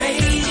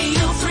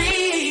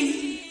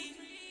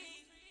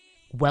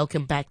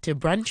Welcome back to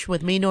Brunch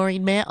with me,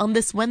 Noreen Mayer, on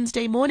this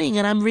Wednesday morning.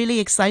 And I'm really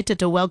excited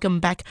to welcome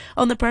back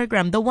on the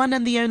program the one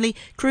and the only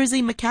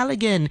Cruzanne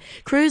Macalligan.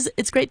 Cruz,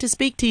 it's great to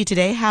speak to you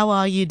today. How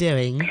are you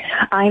doing?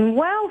 I'm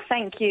well,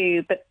 thank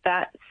you. But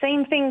that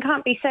same thing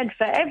can't be said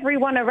for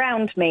everyone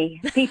around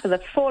me. People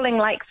are falling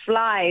like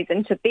flies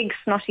into big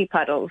snotty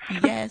puddles.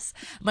 Yes,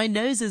 my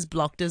nose is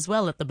blocked as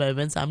well at the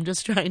moment. So I'm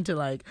just trying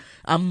to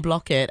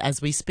unblock it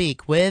as we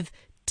speak with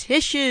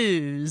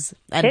tissues.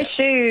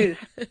 Tissues.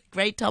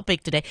 Great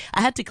topic today. I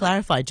had to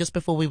clarify just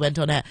before we went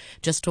on air,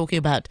 just talking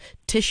about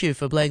tissue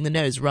for blowing the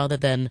nose rather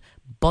than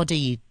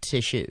body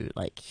tissue,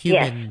 like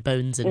human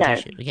bones and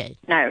tissue. Okay.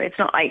 No, it's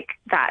not like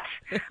that.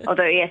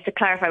 Although, yes, to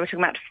clarify, we're talking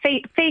about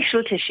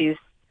facial tissues.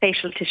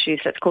 Facial tissues,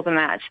 let's call them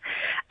that.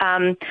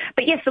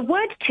 But yes, the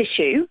word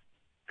tissue,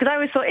 because I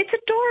always thought, it's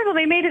adorable.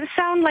 They made it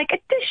sound like a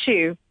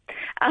tissue.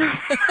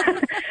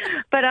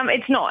 But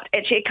it's not.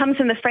 It comes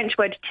from the French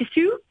word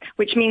tissu,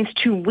 which means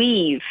to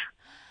weave,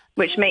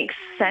 which makes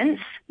sense.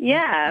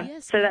 Yeah,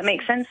 yes, so that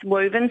makes sense,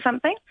 woven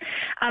something.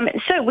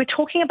 So we're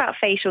talking about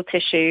facial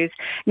tissues.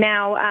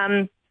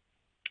 Now,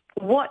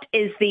 what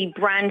is the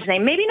brand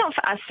name? Maybe not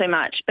for us so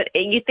much, but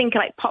you think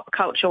like pop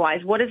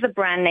culture-wise, what is the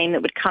brand name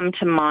that would come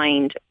to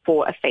mind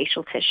for a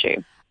facial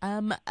tissue?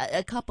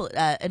 A couple.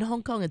 In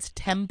Hong Kong, it's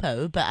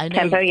Tempo, but I know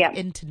Tempo, yeah.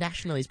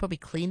 Internationally, it's probably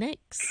Kleenex.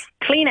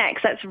 Kleenex,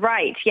 that's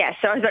right. Yes,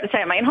 so I was about to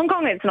say, in Hong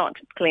Kong, it's not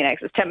Kleenex,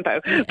 it's Tempo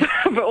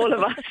for all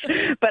of us.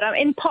 But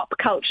in pop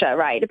culture,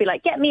 right, it'd be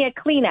like, get me a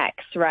Kleenex,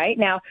 right?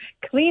 Now,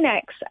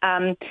 Kleenex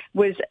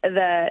was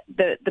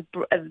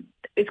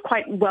it's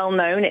quite well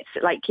known. It's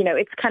like,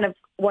 it's kind of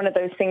one of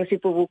those things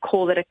people will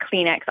call it a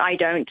Kleenex. I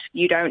don't,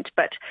 you don't,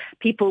 but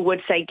people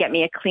would say, get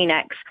me a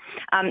Kleenex.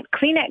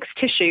 Kleenex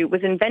tissue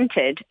was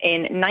invented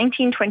in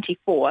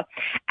 1924,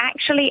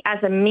 actually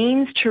as a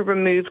means to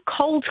remove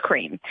cold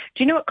cream.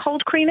 Do you know what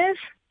cold cream is?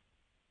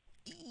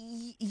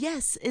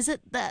 Yes. Is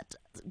it that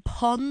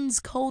Pond's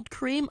cold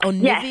cream or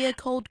Nivea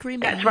cold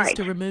cream that used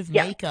to remove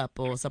makeup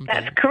or something?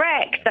 That's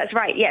correct. That's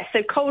right. Yes.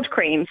 So cold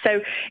cream.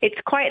 So it's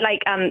quite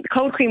like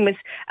cold cream was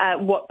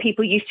what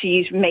people used to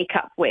use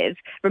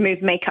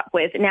remove makeup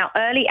with. Now,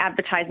 early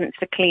advertisements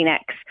for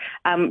Kleenex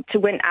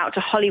went out to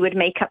Hollywood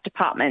makeup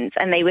departments,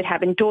 and they would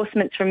have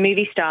endorsements from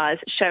movie stars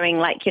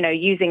showing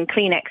using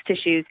Kleenex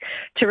tissues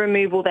to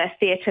remove all their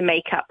theater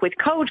makeup with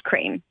cold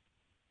cream.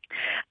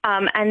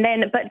 But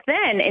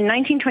then in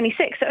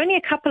 1926, so only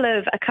a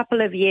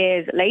couple of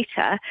years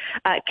later,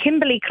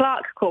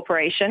 Kimberly-Clark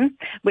Corporation,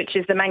 which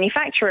is the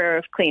manufacturer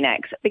of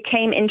Kleenex,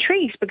 became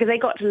intrigued because they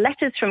got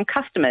letters from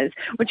customers,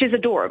 which is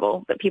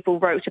adorable that people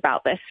wrote to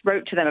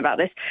them about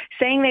this,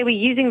 saying they were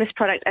using this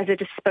product as a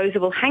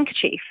disposable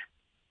handkerchief.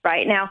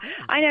 Right now,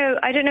 I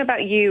don't know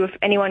about you, if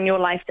anyone in your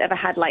life's ever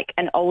had like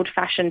an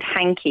old-fashioned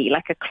hanky,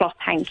 like a cloth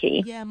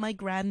hanky. Yeah, my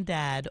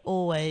granddad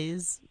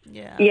always.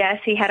 Yeah.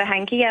 Yes, he had a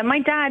hanky. Yeah, my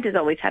dad has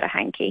always had a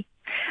hanky.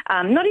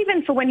 Not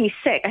even for when he's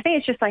sick. I think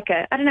it's just like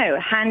a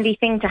handy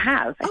thing to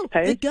have, I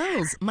suppose. The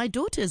girls, my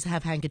daughters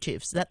have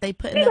handkerchiefs that they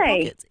put in their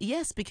pockets.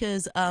 Yes,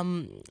 because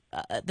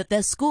that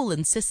their school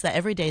insists that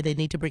every day they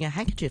need to bring a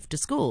handkerchief to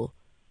school.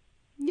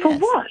 Yes.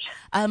 For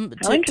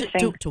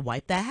what? To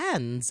wipe their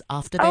hands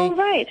after they. Oh,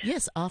 right.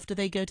 Yes, after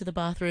they go to the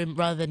bathroom,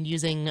 rather than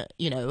using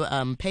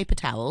paper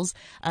towels,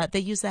 they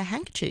use their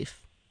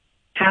handkerchief.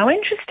 How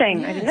interesting.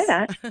 Yes. I didn't know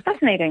that.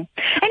 Fascinating.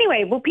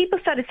 Anyway, people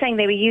started saying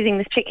they were using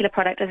this particular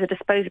product as a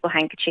disposable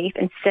handkerchief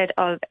instead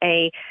of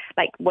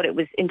what it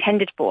was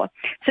intended for.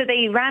 So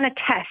they ran a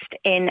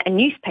test in a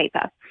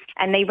newspaper,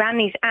 and they ran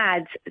these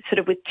ads sort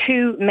of with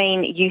two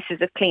main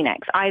uses of Kleenex,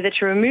 either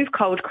to remove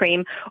cold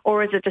cream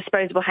or as a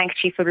disposable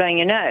handkerchief for blowing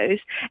your nose.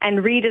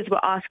 And readers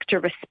were asked to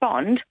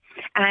respond.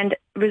 And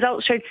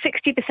results showed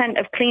 60%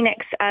 of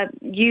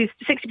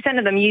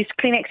them used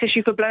Kleenex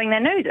tissue for blowing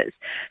their noses.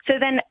 So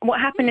then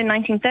what happened in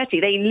 1930,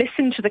 they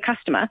listened to the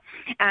customer,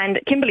 and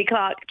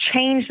Kimberly-Clark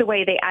changed the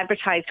way they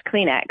advertised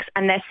Kleenex,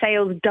 and their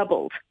sales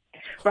doubled.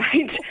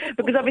 Right?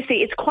 Because obviously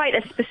it's quite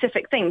a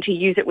specific thing to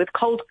use it with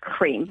cold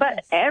cream,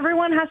 but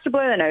everyone has to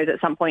blow their nose at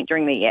some point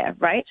during the year,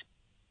 right?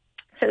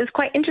 So it was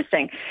quite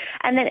interesting.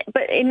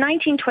 But in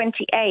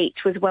 1928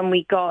 was when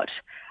we got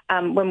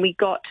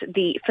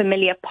the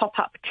familiar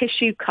pop-up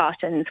tissue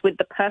cartons with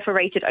the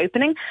perforated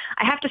opening.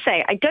 I have to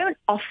say, I don't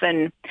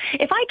often,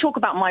 if I talk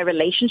about my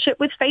relationship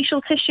with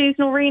facial tissues,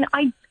 Noreen,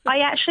 I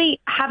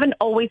actually haven't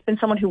always been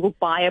someone who will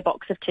buy a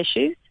box of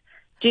tissues.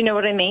 Do you know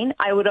what I mean?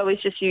 I would always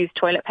just use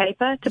toilet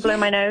paper to blow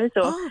my nose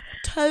or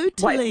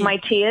wipe my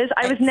tears.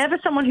 I was never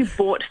someone who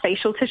bought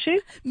facial tissue.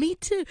 Me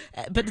too.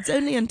 But it's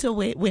only until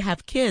we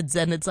have kids,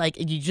 and it's like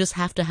you just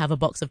have to have a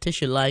box of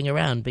tissue lying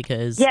around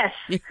because... Yes,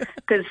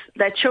 because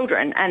they're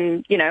children.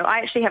 And, I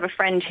actually have a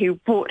friend who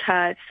bought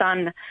her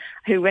son,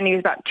 who when he was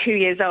about 2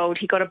 years old,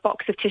 he got a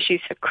box of tissues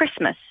for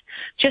Christmas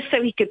just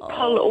so he could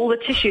pull all the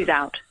tissues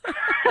out.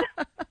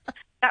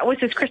 That was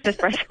his Christmas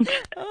present.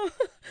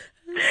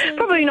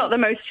 Probably not the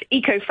most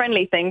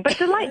eco-friendly thing, but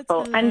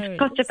delightful and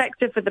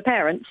cost-effective for the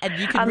parents. And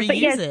you can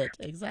reuse it.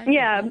 Exactly.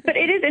 Yeah, but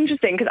it is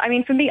interesting because, I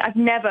mean, for me,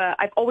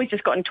 I've always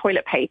just gotten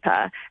toilet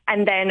paper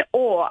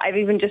or I've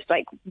even just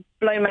like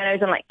blown my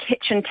nose on like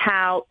kitchen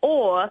towel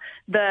or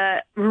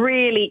the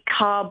really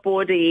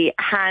cardboardy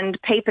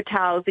hand paper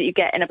towels that you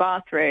get in a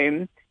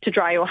bathroom to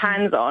dry your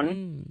hands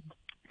on.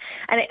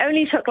 And it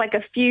only took like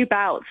a few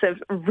bouts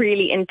of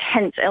really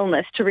intense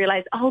illness to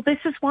realize, oh, this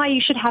is why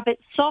you should have it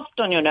soft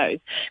on your nose.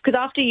 Because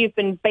after you've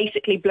been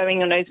basically blowing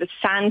your nose with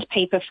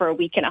sandpaper for a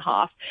week and a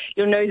half,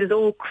 your nose is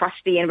all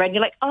crusty and red. And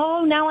you're like,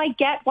 oh, now I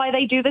get why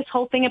they do this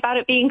whole thing about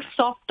it being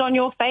soft on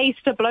your face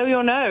to blow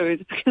your nose.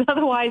 Because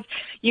otherwise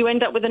you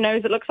end up with a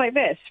nose that looks like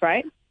this,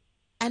 right?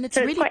 And it's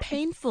really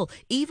painful,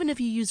 even if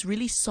you use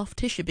really soft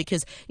tissue,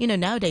 because,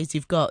 nowadays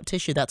you've got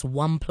tissue that's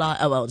one ply.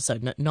 Oh, well, so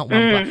not one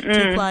ply,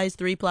 2 plies,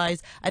 3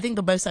 plies. I think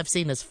the most I've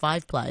seen is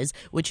 5 plies,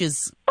 which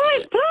is...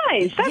 5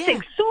 plies? That's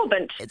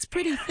exorbitant. It's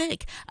pretty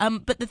thick.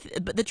 But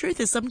the truth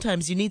is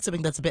sometimes you need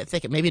something that's a bit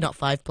thicker, maybe not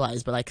 5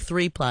 plies, but like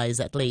 3 plies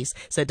at least,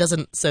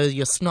 so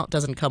your snot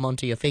doesn't come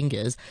onto your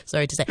fingers,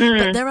 sorry to say.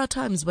 But there are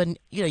times when,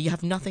 you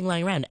have nothing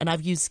lying around, and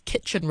I've used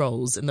kitchen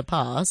rolls in the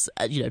past,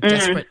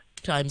 desperate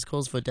times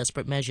calls for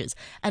desperate measures,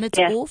 and it's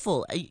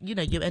awful.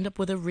 You end up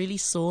with a really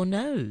sore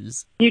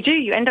nose. You do.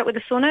 You end up with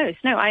a sore nose.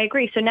 No, I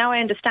agree. So now I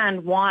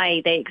understand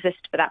why they exist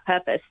for that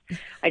purpose.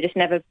 I just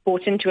never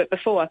bought into it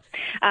before.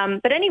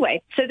 But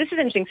anyway, so this is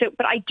interesting.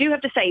 But I do have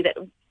to say that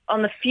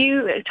on the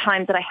few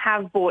times that I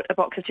have bought a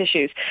box of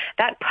tissues,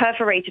 that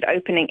perforated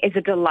opening is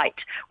a delight.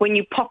 When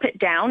you pop it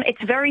down,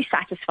 it's very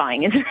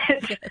satisfying, isn't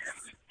it?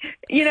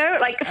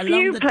 Yes. Like a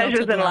few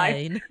pleasures in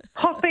life,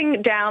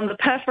 popping down the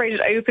perforated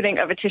opening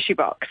of a tissue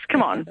box.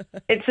 Come on,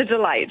 it's a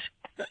delight.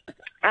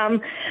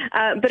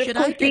 But should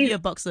I give you a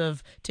box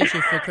of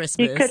tissue for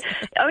Christmas? You could,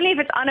 only if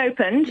it's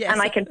unopened,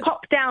 and I can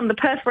pop down the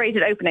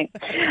perforated opening.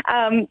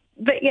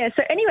 But yeah,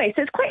 so anyway,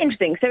 so it's quite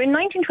interesting. So in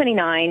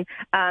 1929,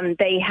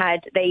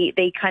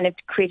 they kind of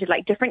created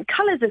like different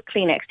colors of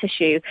Kleenex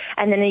tissue,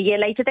 and then a year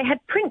later they had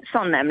prints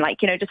on them, like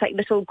just like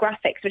little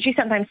graphics, which you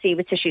sometimes see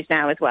with tissues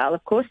now as well,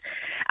 of course.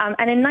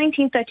 And in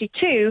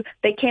 1932,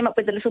 they came up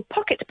with the little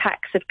pocket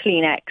packs of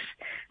Kleenex.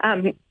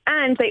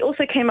 And they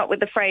also came up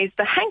with the phrase,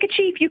 the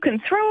handkerchief you can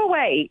throw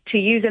away, to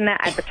use in their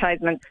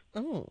advertisements.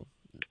 Oh.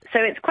 So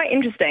it's quite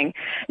interesting.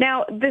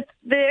 Now,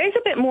 there is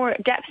a bit more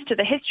depth to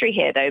the history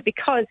here, though,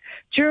 because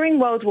during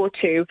World War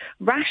II,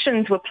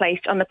 rations were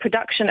placed on the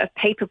production of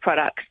paper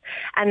products,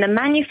 and the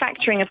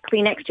manufacturing of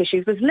Kleenex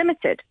tissues was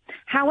limited.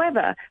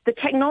 However, the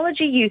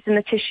technology used in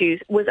the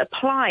tissues was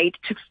applied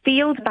to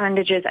field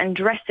bandages and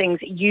dressings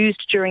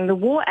used during the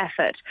war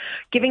effort,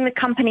 giving the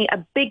company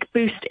a big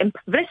boost in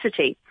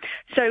publicity.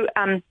 So,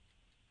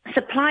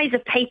 supplies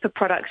of paper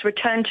products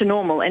returned to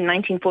normal in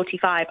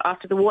 1945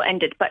 after the war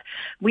ended, but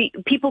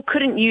people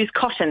couldn't use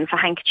cotton for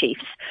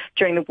handkerchiefs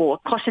during the war.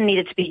 Cotton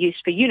needed to be used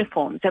for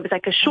uniforms. There was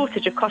like a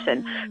shortage of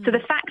cotton. So the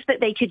fact that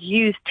they could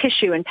use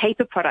tissue and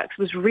paper products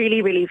was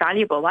really, really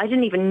valuable. I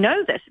didn't even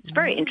know this. It's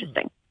very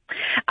interesting.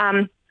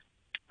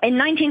 In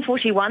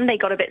 1941, they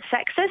got a bit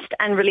sexist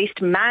and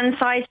released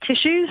man-sized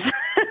tissues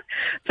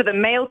for the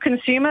male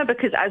consumer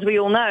because, as we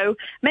all know,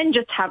 men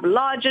just have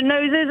larger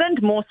noses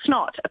and more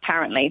snot,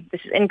 apparently.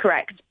 This is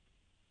incorrect.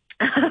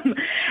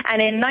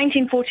 And in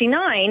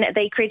 1949,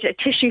 they created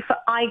a tissue for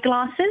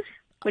eyeglasses,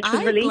 which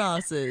was released.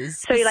 Eyeglasses?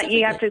 So like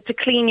you have to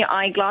clean your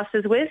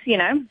eyeglasses with,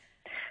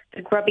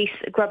 the grubby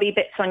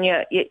bits on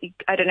your,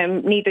 I don't know,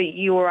 neither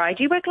you or I.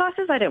 Do you wear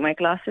glasses? I don't wear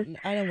glasses.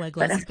 I don't wear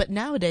glasses, but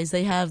nowadays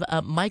they have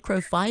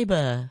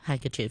microfiber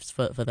handkerchiefs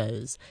for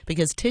those,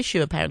 because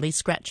tissue apparently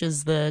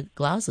scratches the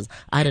glasses.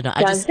 I don't know.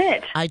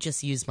 I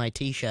just use my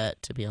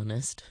T-shirt, to be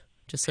honest.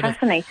 Just sort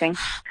Fascinating.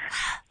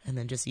 And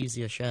then just use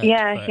your shirt.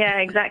 Yeah,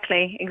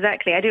 exactly.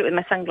 I do it with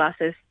my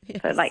sunglasses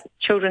for like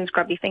children's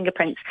grubby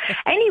fingerprints.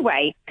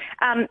 Anyway,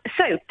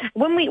 so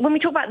when we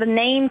talk about the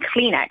name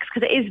Kleenex,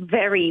 because it is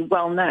very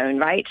well known,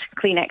 right?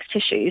 Kleenex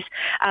tissues.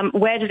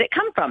 Where did it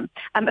come from?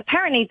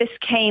 Apparently, this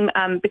came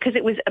because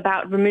it was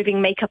about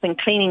removing makeup and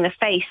cleaning the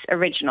face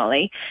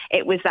originally.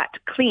 It was that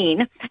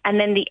clean, and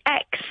then the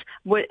X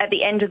at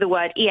the end of the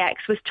word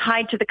EX was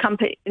tied to the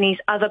company's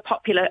other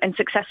popular and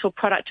successful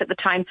product at the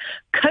time,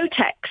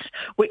 Kotex,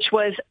 which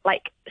was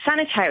like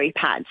sanitary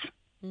pads.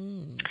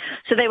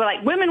 So they were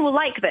like, women will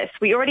like this.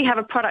 We already have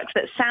a product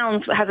that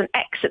has an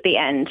X at the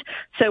end,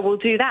 so we'll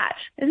do that.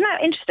 Isn't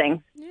that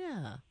interesting?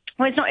 Yeah.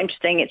 Well, it's not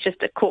interesting. It's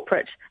just a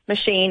corporate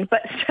machine,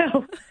 but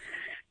still.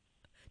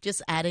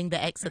 Just adding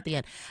the X at the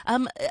end.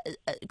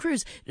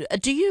 Cruz,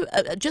 do you,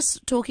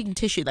 just talking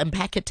tissue and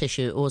packet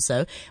tissue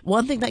also,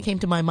 one thing that came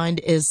to my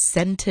mind is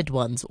scented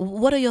ones.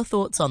 What are your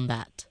thoughts on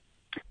that?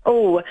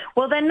 Oh,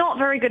 well, they're not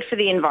very good for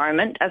the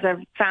environment, as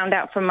I've found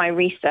out from my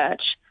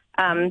research.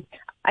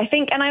 I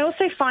think, and I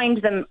also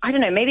find them, I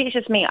don't know, maybe it's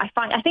just me.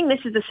 I think this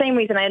is the same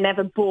reason I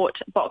never bought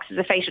boxes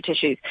of facial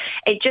tissues.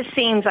 It just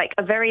seems like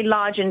a very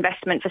large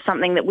investment for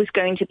something that was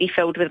going to be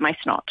filled with my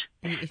snot,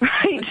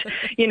 right?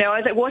 I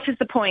was like, what is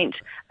the point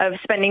of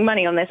spending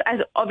money on this? As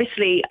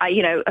obviously,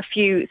 a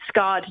few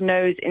scarred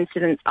nose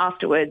incidents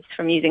afterwards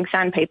from using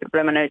sandpaper to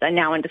blow my nose, I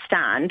now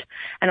understand.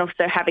 And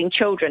also having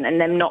children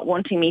and them not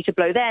wanting me to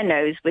blow their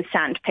nose with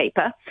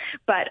sandpaper.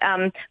 But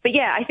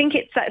yeah, I think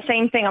it's that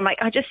same thing. I'm like,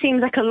 it just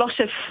seems like a lot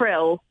of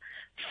frill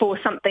for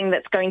something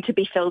that's going to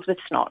be filled with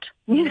snot.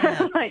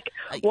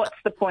 What's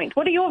the point?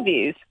 What are your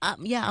views?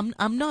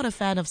 I'm not a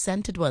fan of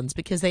scented ones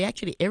because they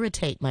actually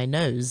irritate my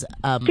nose.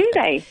 Do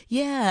they?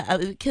 Yeah,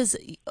 because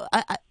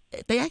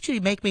they actually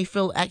make me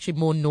feel actually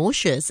more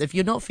nauseous if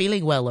you're not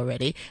feeling well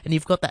already and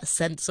you've got that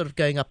scent sort of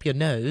going up your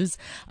nose.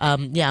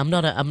 I'm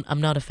not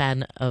a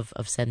fan of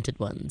scented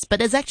ones,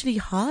 but it's actually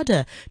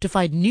harder to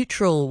find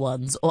neutral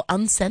ones or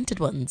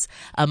unscented ones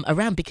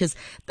around because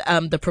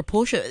the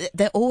proportion,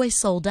 they're always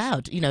sold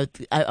out.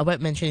 I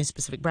won't mention any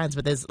specific brands,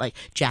 but there's like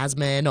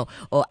jasmine or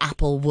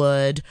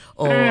applewood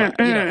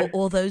or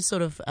all those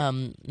sort of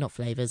not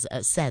flavors,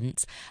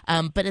 scents.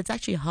 But it's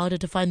actually harder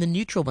to find the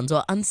neutral ones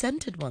or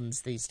unscented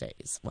ones these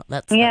days. Well,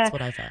 that's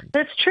what I found.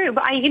 That's true.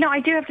 But I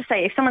do have to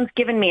say, if someone's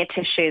given me a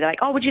tissue, they're like,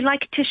 oh, would you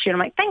like a tissue? And I'm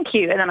like, thank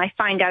you. And then I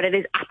find out it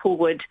is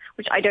applewood,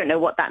 which I don't know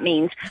what that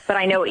means, but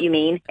I know what you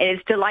mean. It is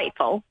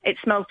delightful. It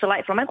smells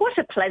delightful. I'm like, what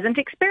a pleasant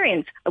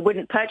experience. I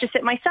wouldn't purchase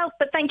it myself,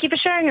 but thank you for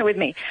sharing it with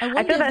me.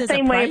 I feel that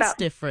same way about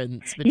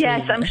difference between...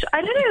 Yes, I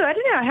don't know.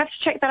 I have to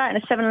check that out in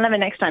a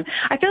 7-Eleven next time.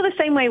 I feel the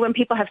same way when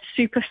people have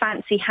super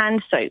fancy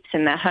hand soaps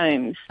in their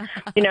homes.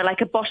 Like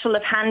a bottle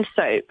of hand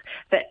soap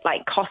that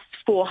like costs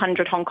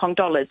 400 Hong Kong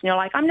dollars. And you're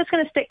like, I'm just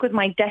going to stick with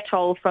my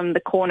Dettol from the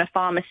corner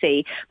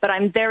pharmacy, but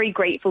I'm very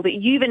grateful that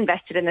you've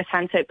invested in this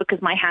hand soap because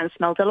my hands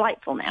smell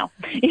delightful now.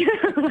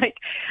 I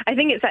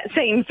think it's that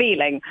same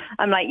feeling.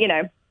 I'm like,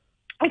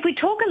 if we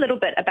talk a little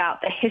bit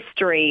about the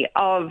history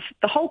of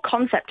the whole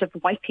concept of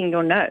wiping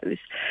your nose,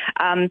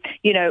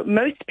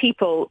 most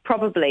people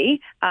probably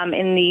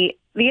in the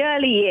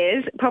early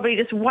years probably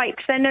just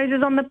wiped their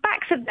noses on the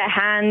backs of their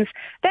hands,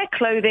 their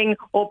clothing,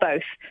 or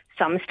both.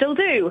 Some still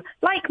do,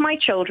 like my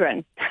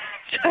children.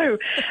 So,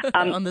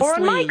 on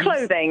my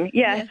clothing,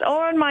 yes,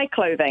 or on my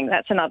clothing.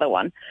 That's another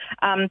one.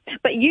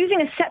 But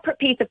using a separate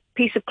piece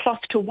of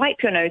cloth to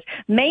wipe your nose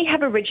may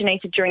have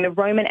originated during the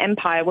Roman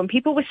Empire when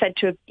people were said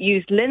to have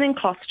used linen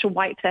cloths to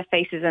wipe their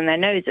faces and their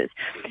noses.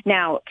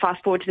 Now,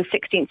 fast forward to the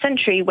 16th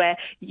century, where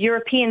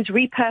Europeans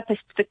repurposed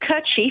the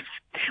kerchief,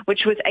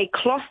 which was a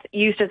cloth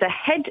used as a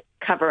head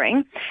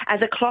covering,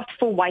 as a cloth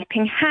for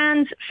wiping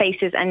hands,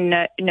 faces,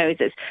 and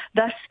noses.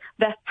 Thus,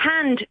 the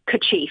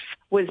handkerchief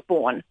was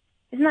born.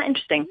 Isn't that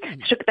interesting? So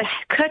took the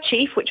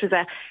kerchief, which was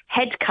a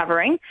head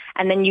covering,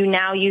 and then you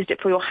now used it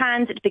for your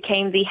hands. It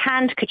became the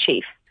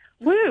handkerchief.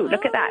 Woo,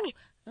 look at that.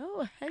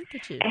 Oh,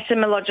 handkerchief.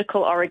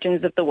 Etymological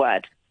origins of the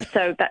word.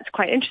 So that's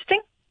quite interesting.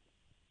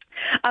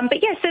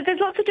 But yeah, so there's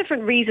lots of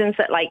different reasons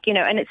that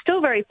and it's still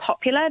very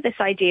popular, this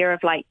idea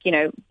of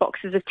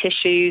boxes of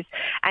tissues.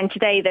 And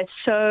today there's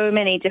so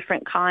many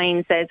different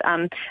kinds. There's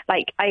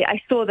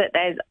I saw that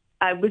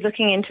I was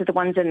looking into the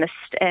ones in the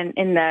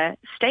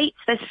States.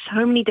 There's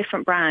so many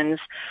different brands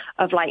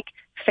of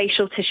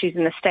facial tissues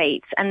in the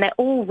States, and they're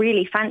all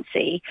really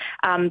fancy.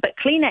 But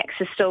Kleenex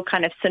is still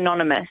kind of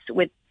synonymous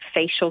with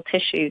facial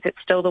tissues. It's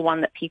still the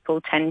one that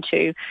people tend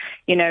to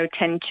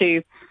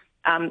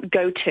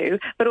go to.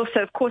 But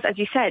also, of course, as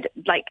you said,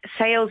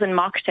 sales and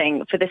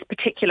marketing for this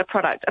particular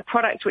product, a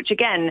product which,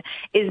 again,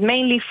 is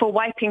mainly for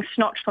wiping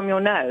snot from your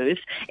nose,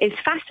 is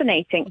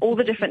fascinating. All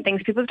the different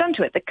things people have done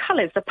to it, the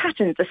colors, the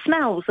patterns, the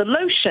smells, the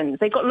lotions.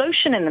 They've got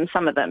lotion in them,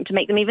 some of them, to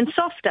make them even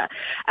softer.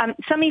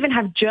 Some even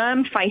have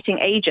germ-fighting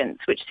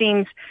agents, which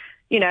seems...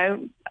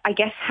 I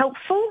guess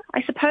helpful,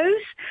 I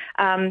suppose.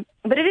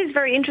 But it is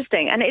very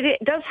interesting. And it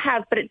does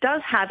have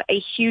a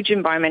huge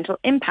environmental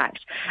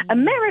impact.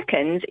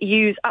 Americans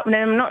use, and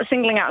I'm not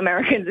singling out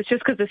Americans, it's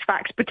just because this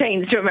fact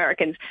pertains to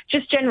Americans.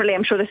 Just generally,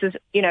 I'm sure this is,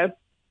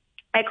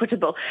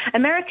 equitable.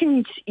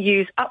 Americans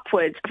use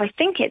upwards of, I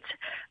think it's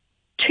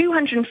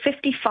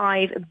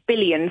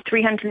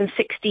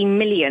 255,360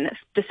 million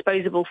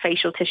disposable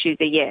facial tissues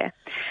a year.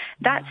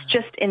 That's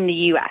just in the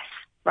U.S.,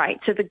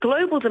 right? So the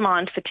global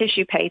demand for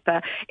tissue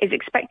paper is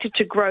expected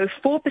to grow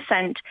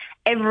 4%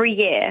 every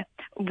year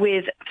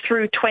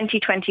through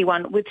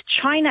 2021, with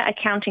China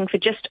accounting for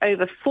just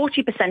over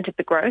 40% of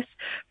the growth,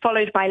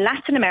 followed by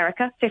Latin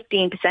America,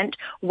 15%,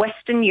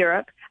 Western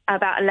Europe,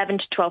 about 11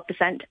 to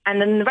 12%,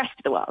 and then the rest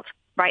of the world.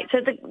 Right. So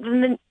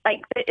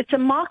it's a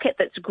market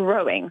that's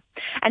growing.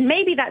 And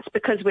maybe that's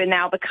because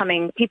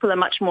people are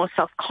much more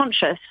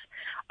self-conscious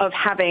of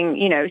having,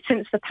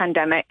 since the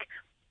pandemic,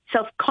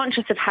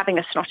 self-conscious of having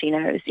a snotty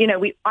nose.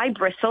 I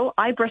bristle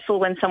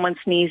when someone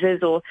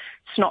sneezes or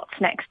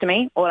snots next to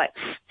me or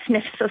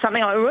sniffs or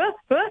something. What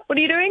are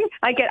you doing?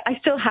 I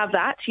still have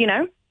that,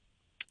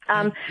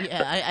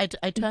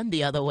 I turned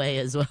the other way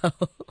as well.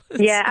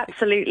 Yeah,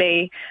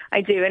 absolutely.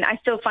 I do. And I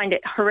still find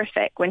it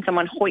horrific when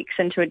someone hoiks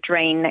into a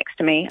drain next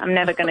to me. I'm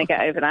never going to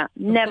get over that.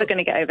 Never going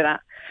to get over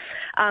that.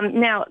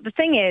 Now, the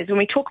thing is, when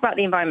we talk about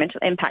the environmental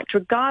impact,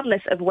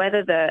 regardless of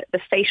whether the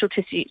facial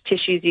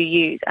tissues you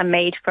use are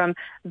made from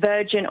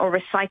virgin or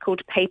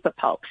recycled paper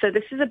pulp. So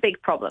this is a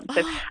big problem.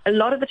 So a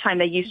lot of the time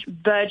they use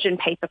virgin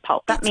paper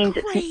pulp. That means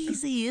it's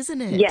crazy,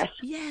 isn't it? Yes.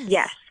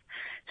 Yes.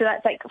 So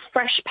that's like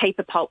fresh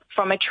paper pulp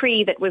from a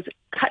tree that was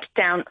cut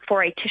down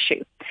for a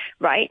tissue,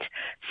 right?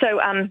 So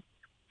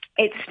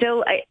it's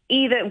still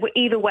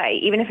either way,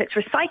 even if it's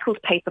recycled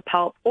paper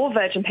pulp or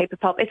virgin paper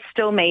pulp, it's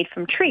still made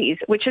from trees,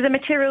 which is a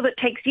material that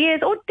takes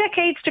years or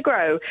decades to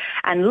grow.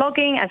 And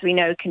logging, as we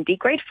know, can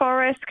degrade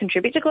forests,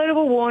 contribute to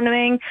global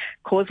warming,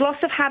 cause loss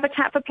of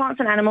habitat for plants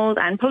and animals,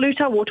 and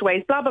pollute our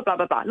waterways, blah, blah, blah,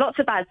 blah, blah. Lots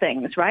of bad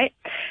things, right?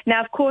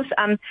 Now, of course,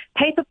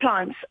 paper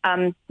plants,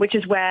 which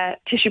is where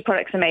tissue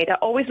products are made, are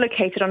always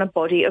located on a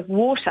body of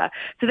water.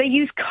 So they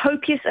use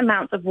copious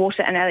amounts of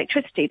water and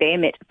electricity. They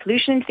emit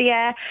pollution into the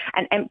air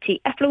and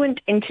empty effluent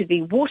into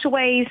the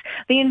waterways.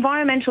 The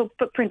environmental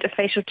footprint of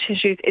facial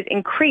tissues is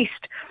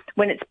increased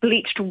when it's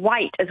bleached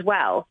white as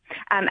well,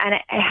 and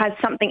it has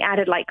something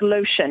added like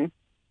lotion.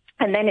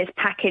 And then it's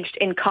packaged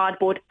in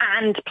cardboard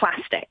and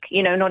plastic,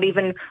 not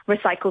even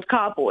recycled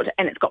cardboard,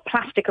 and it's got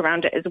plastic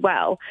around it as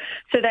well.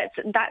 So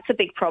that's a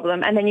big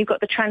problem. And then you've got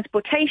the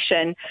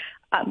transportation.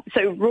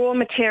 So raw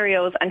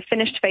materials and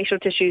finished facial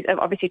tissues are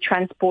obviously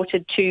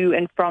transported to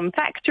and from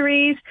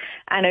factories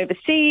and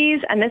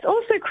overseas, and this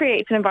also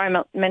creates an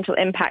environmental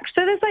impact.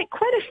 So there's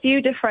quite a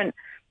few different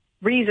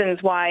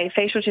reasons why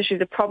facial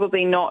tissues are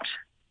probably not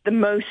the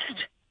most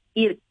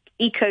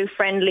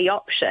eco-friendly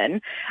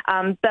option.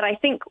 But I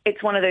think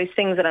it's one of those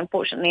things that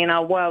unfortunately in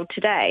our world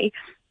today,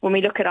 when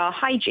we look at our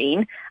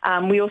hygiene,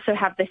 we also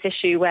have this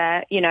issue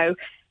where,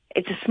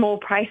 it's a small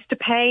price to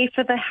pay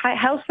for the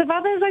health of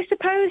others, I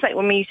suppose. Like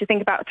when we used to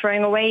think about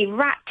throwing away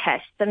rat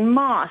tests and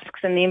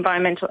masks and the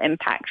environmental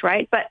impact,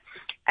 right? But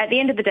at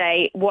the end of the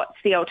day, what's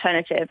the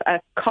alternative?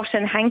 A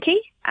cotton hanky?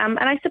 And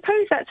I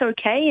suppose that's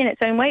okay in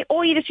its own way.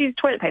 Or you just use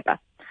toilet paper,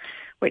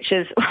 which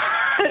is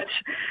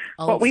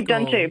what we've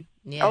done too.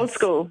 Yes. Old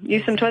school.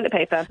 Use some toilet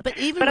paper. But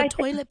even with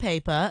toilet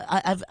paper,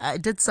 I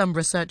did some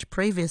research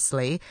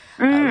previously.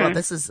 Well,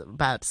 this is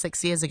about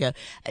 6 years ago.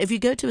 If you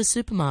go to a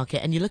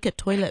supermarket and you look at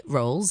toilet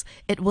rolls,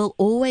 it will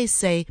always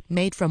say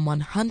made from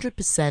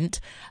 100%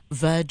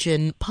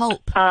 virgin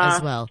pulp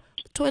as well.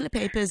 Toilet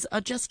papers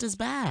are just as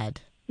bad.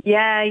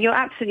 Yeah, you're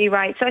absolutely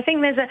right. So I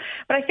think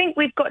but I think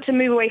we've got to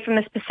move away from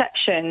this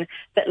perception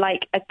that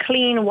a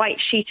clean white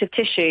sheet of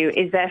tissue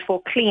is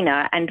therefore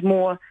cleaner and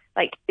more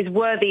is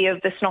worthy of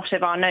the snot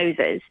of our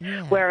noses.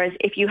 Yeah. Whereas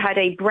if you had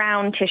a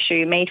brown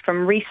tissue made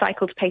from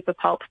recycled paper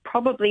pulp,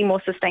 probably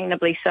more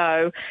sustainably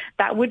so,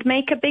 that would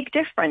make a big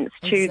difference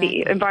to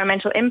the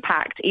environmental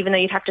impact, even though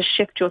you'd have to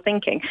shift your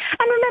thinking.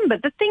 And remember,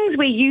 the things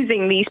we're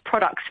using these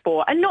products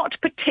for are not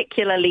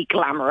particularly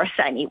glamorous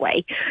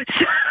anyway.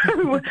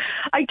 So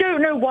I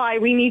don't know why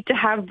we need to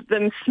have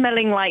them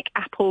smelling like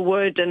apple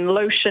wood and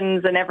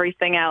lotions and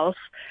everything else.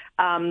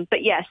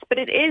 But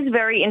it is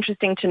very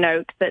interesting to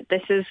note that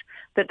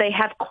that they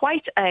have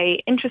quite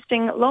a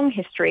interesting long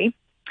history,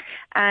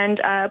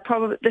 and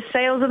probably the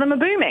sales of them are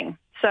booming.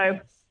 So,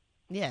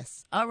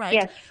 yes, all right.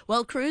 Yes.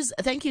 Well, Cruz,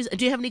 thank you.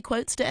 Do you have any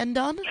quotes to end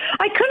on?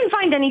 I couldn't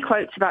find any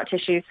quotes about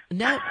tissues.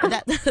 No,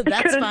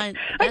 that's fine.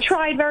 I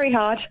tried very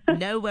hard.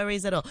 No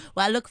worries at all.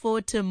 Well, I look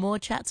forward to more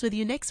chats with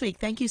you next week.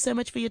 Thank you so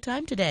much for your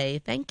time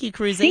today. Thank you,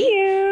 Cruzanne. See you.